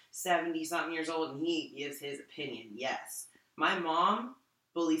 He's 70-something years old, and he gives his opinion, yes. My mom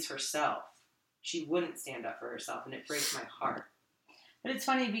bullies herself. She wouldn't stand up for herself, and it breaks my heart. But it's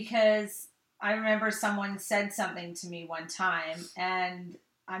funny because I remember someone said something to me one time, and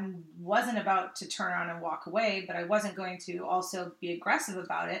I wasn't about to turn around and walk away, but I wasn't going to also be aggressive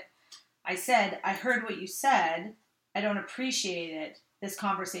about it. I said, I heard what you said. I don't appreciate it. This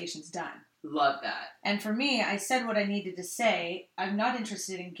conversation's done. Love that. And for me, I said what I needed to say. I'm not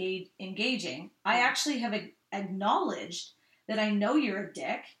interested in engaging. I actually have acknowledged that I know you're a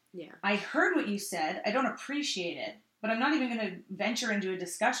dick. Yeah. I heard what you said. I don't appreciate it. But I'm not even going to venture into a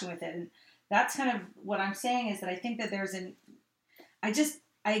discussion with it. And that's kind of what I'm saying is that I think that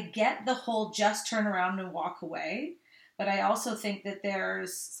I get the whole just turn around and walk away. But I also think that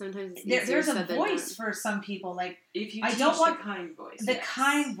there's a voice for some people. Like, if you I don't want the kind voice, the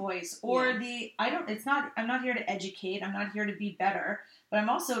kind voice, or I'm not here to educate. I'm not here to be better, but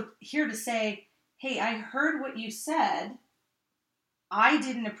I'm also here to say, hey, I heard what you said. I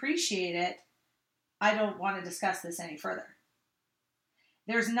didn't appreciate it. I don't want to discuss this any further.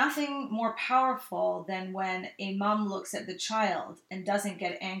 There's nothing more powerful than when a mom looks at the child and doesn't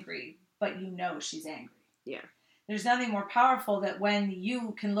get angry, but you know she's angry. Yeah. There's nothing more powerful than when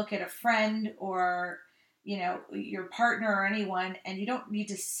you can look at a friend or, you know, your partner or anyone, and you don't need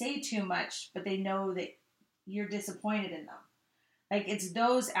to say too much, but they know that you're disappointed in them. Like, it's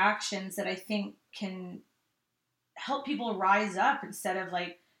those actions that I think can help people rise up instead of,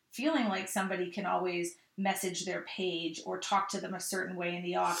 like, feeling like somebody can always message their page or talk to them a certain way in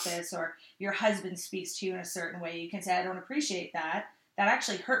the office, or your husband speaks to you in a certain way. You can say, I don't appreciate that. That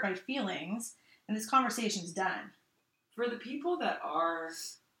actually hurt my feelings, and this conversation's done. For the people that are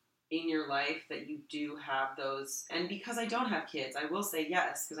in your life that you do have those, and because I don't have kids, I will say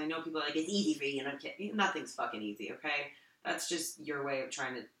yes, because I know people are like, it's easy for you, and I'm kidding. Nothing's fucking easy, okay? That's just your way of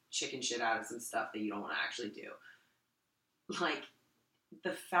trying to chicken shit out of some stuff that you don't want to actually do. Like,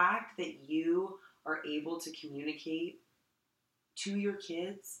 the fact that you are able to communicate to your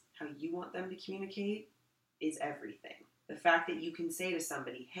kids how you want them to communicate is everything. The fact that you can say to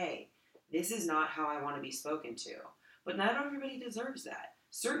somebody, hey, this is not how I want to be spoken to. But not everybody deserves that.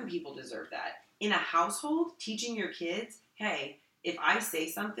 Certain people deserve that. In a household, teaching your kids, hey, if I say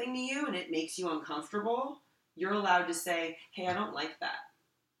something to you and it makes you uncomfortable, you're allowed to say, hey, I don't like that.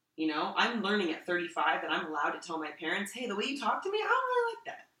 You know, I'm learning at 35 that I'm allowed to tell my parents, hey, the way you talk to me, I don't really like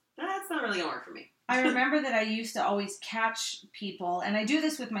that. That's not really going to work for me. I remember that I used to always catch people, and I do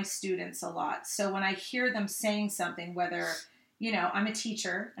this with my students a lot. So when I hear them saying something, whether, you know, I'm a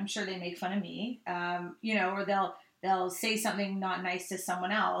teacher, I'm sure they make fun of me, you know, or they'll say something not nice to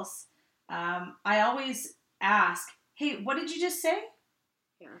someone else. I always ask, hey, what did you just say?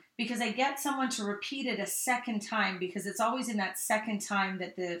 Yeah. Because I get someone to repeat it a second time, because it's always in that second time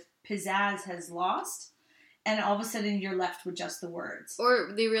that the pizzazz has lost. And all of a sudden you're left with just the words.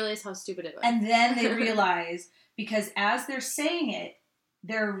 Or they realize how stupid it was. And then they realize, because as they're saying it,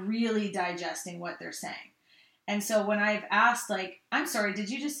 they're really digesting what they're saying. And so when I've asked, like, I'm sorry, did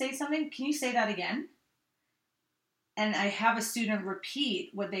you just say something? Can you say that again? And I have a student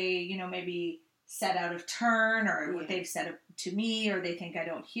repeat what they, you know, maybe said out of turn, or what they've said to me, or they think I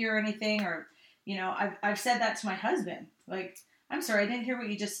don't hear anything, or, you know, I've said that to my husband. Like, I'm sorry, I didn't hear what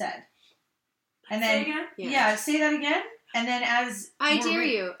you just said. And then, say again? Yeah, say that again. And then as I dare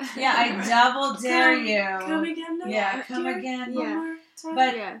you. Yeah, I double dare you. Come again now. Yeah, come again. Yeah. One more time.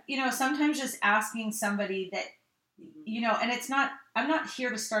 But, you know, sometimes just asking somebody that, you know, and it's not, I'm not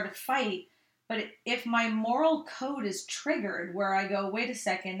here to start a fight, but if my moral code is triggered where I go, wait a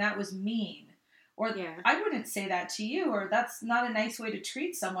second, that was mean, or I wouldn't say that to you, or that's not a nice way to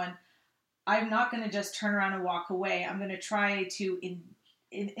treat someone, I'm not going to just turn around and walk away. I'm going to try to,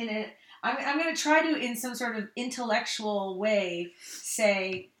 I'm going to try to, in some sort of intellectual way,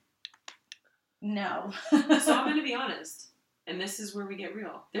 say, No. So I'm going to be honest, and this is where we get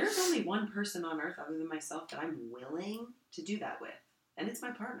real. There's only one person on earth other than myself that I'm willing to do that with, and it's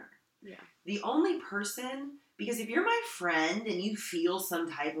my partner. Yeah. The only person, because if you're my friend and you feel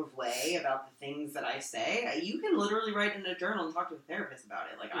some type of way about the things that I say, you can literally write in a journal and talk to a therapist about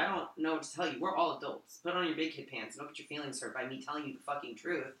it. Like, I don't know what to tell you. We're all adults. Put on your big kid pants. Don't get your feelings hurt by me telling you the fucking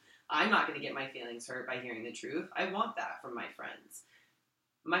truth. I'm not going to get my feelings hurt by hearing the truth. I want that from my friends.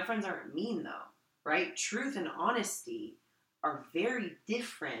 My friends aren't mean, though, right? Truth and honesty are very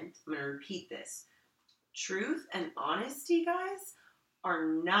different. I'm going to repeat this. Truth and honesty, guys, are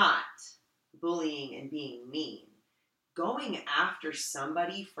not bullying and being mean. Going after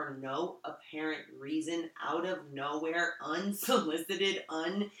somebody for no apparent reason, out of nowhere, unsolicited,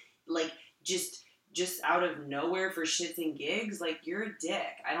 just out of nowhere for shits and gigs, like, you're a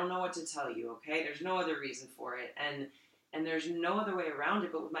dick. I don't know what to tell you, okay? There's no other reason for it, and there's no other way around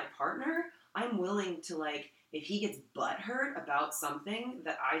it. But with my partner, I'm willing to, like, if he gets butthurt about something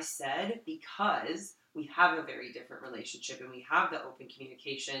that I said, because we have a very different relationship and we have the open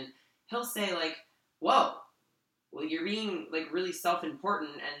communication, he'll say, like, whoa, well, you're being, like, really self-important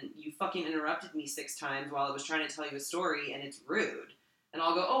and you fucking interrupted me 6 times while I was trying to tell you a story and it's rude. And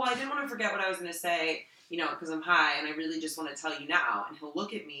I'll go, oh, I didn't want to forget what I was going to say, you know, because I'm high and I really just want to tell you now. And he'll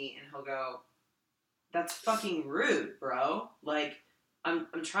look at me and he'll go, that's fucking rude, bro. Like, I'm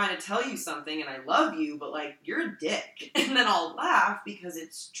trying to tell you something and I love you, but, like, you're a dick. And then I'll laugh because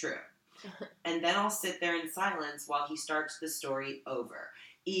it's true. And then I'll sit there in silence while he starts the story over,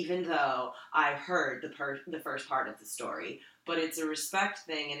 even though I heard the first part of the story. But it's a respect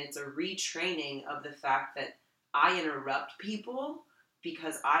thing, and it's a retraining of the fact that I interrupt people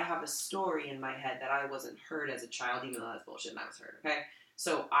because I have a story in my head that I wasn't heard as a child, even though that's bullshit and I was heard, okay?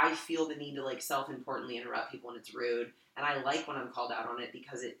 So I feel the need to, like, self-importantly interrupt people when it's rude, and I like when I'm called out on it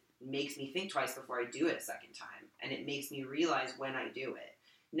because it makes me think twice before I do it a second time, and it makes me realize when I do it.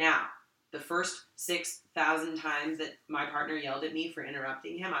 Now, the first 6,000 times that my partner yelled at me for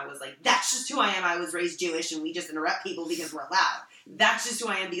interrupting him, I was like, that's just who I am. I was raised Jewish, and we just interrupt people because we're loud. That's just who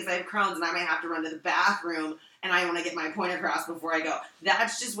I am because I have Crohn's, and I might have to run to the bathroom, and I want to get my point across before I go.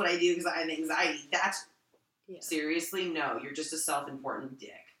 That's just what I do because I have anxiety. Seriously, no, you're just a self-important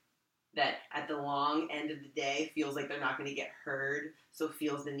dick that at the long end of the day feels like they're not going to get heard, so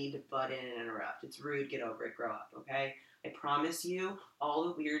feels the need to butt in and interrupt. It's rude. Get over it. Grow up, okay? I promise you, all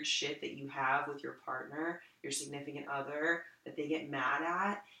the weird shit that you have with your partner, your significant other, that they get mad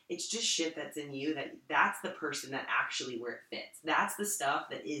at, it's just shit that's in you, that's the person that actually where it fits. That's the stuff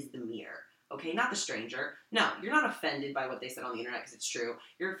that is the mirror, okay? Not the stranger. No, you're not offended by what they said on the internet because it's true.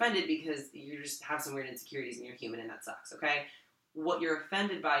 You're offended because you just have some weird insecurities and you're human and that sucks, okay? What you're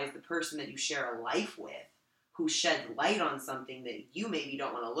offended by is the person that you share a life with who shed light on something that you maybe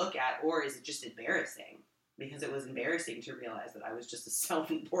don't want to look at, or is it just embarrassing? Because it was embarrassing to realize that I was just a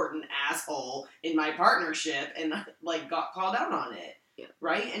self-important asshole in my partnership and, like, got called out on it,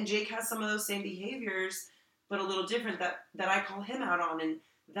 right? And Jake has some of those same behaviors, but a little different that I call him out on, and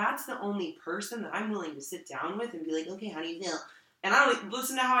that's the only person that I'm willing to sit down with and be like, okay, how do you feel? And I don't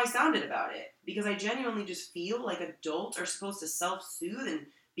listen to how I sounded about it, because I genuinely just feel like adults are supposed to self-soothe and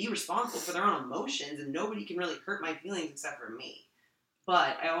be responsible for their own emotions, and nobody can really hurt my feelings except for me.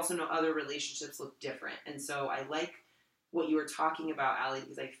 But I also know other relationships look different. And so I like what you were talking about, Allie,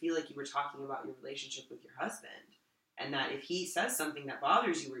 because I feel like you were talking about your relationship with your husband. And that if he says something that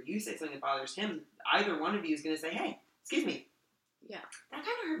bothers you or you say something that bothers him, either one of you is going to say, hey, excuse me. Yeah. That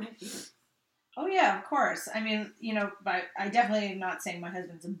kind of hurt my feelings. Oh, yeah, of course. I mean, you know, but I definitely am not saying my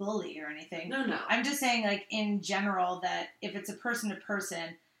husband's a bully or anything. No. I'm just saying, like, in general, that if it's a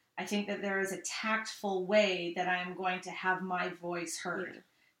person-to-person, I think that there is a tactful way that I'm going to have my voice heard,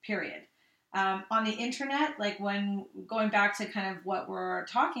 period. On the internet, like, when going back to kind of what we're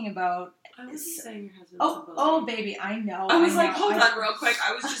talking about. I was saying your husband's a bully. Oh, baby, I know. I was like, hold on real quick.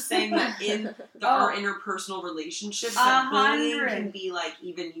 I was just saying that in our interpersonal relationships, that bullying can be like,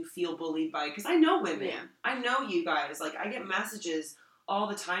 even you feel bullied by, because I know women. Yeah. I know you guys. Like, I get messages all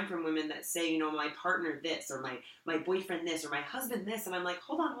the time from women that say, you know, my partner this, or my boyfriend this, or my husband this, and I'm like,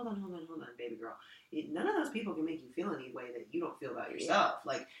 hold on, baby girl. None of those people can make you feel any way that you don't feel about yourself.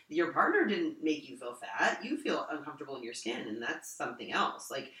 Yeah. Like, your partner didn't make you feel fat. You feel uncomfortable in your skin, and that's something else.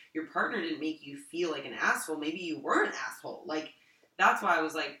 Like, your partner didn't make you feel like an asshole. Maybe you were an asshole. Like, that's why I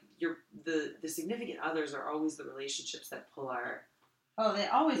was like, the significant others are always the relationships that pull our... Oh, they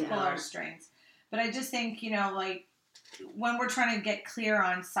always pull our strings. But I just think, you know, like, when we're trying to get clear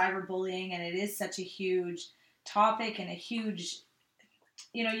on cyberbullying, and it is such a huge topic and a huge,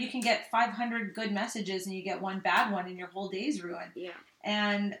 you know, you can get 500 good messages and you get one bad one and your whole day's ruined. Yeah.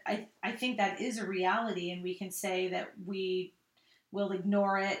 And I think that is a reality, and we can say that we will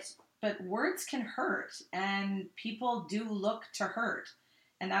ignore it, but words can hurt, and people do look to hurt.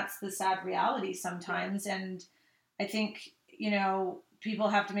 And that's the sad reality sometimes. And I think, people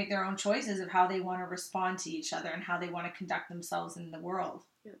have to make their own choices of how they want to respond to each other and how they want to conduct themselves in the world.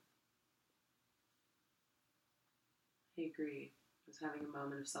 Yeah. I agree. I was having a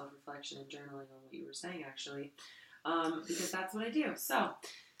moment of self-reflection and journaling on what you were saying, actually, because that's what I do. So,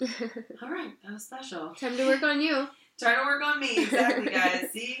 all right, that was special. Time to work on you. Trying to work on me, exactly,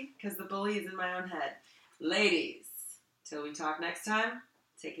 guys. See? Because the bully is in my own head. Ladies, till we talk next time,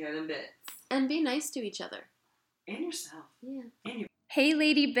 take care of them bits. And be nice to each other. And yourself. Yeah. And your Hey,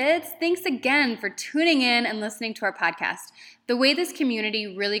 Lady Bits, thanks again for tuning in and listening to our podcast. The way this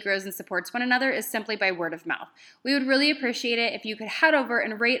community really grows and supports one another is simply by word of mouth. We would really appreciate it if you could head over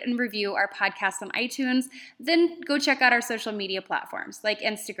and rate and review our podcast on iTunes, then go check out our social media platforms like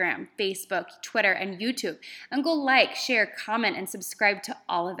Instagram, Facebook, Twitter, and YouTube, and go like, share, comment, and subscribe to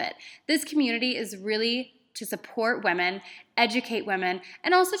all of it. This community is really to support women, educate women,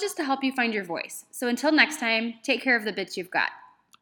 and also just to help you find your voice. So until next time, take care of the bits you've got.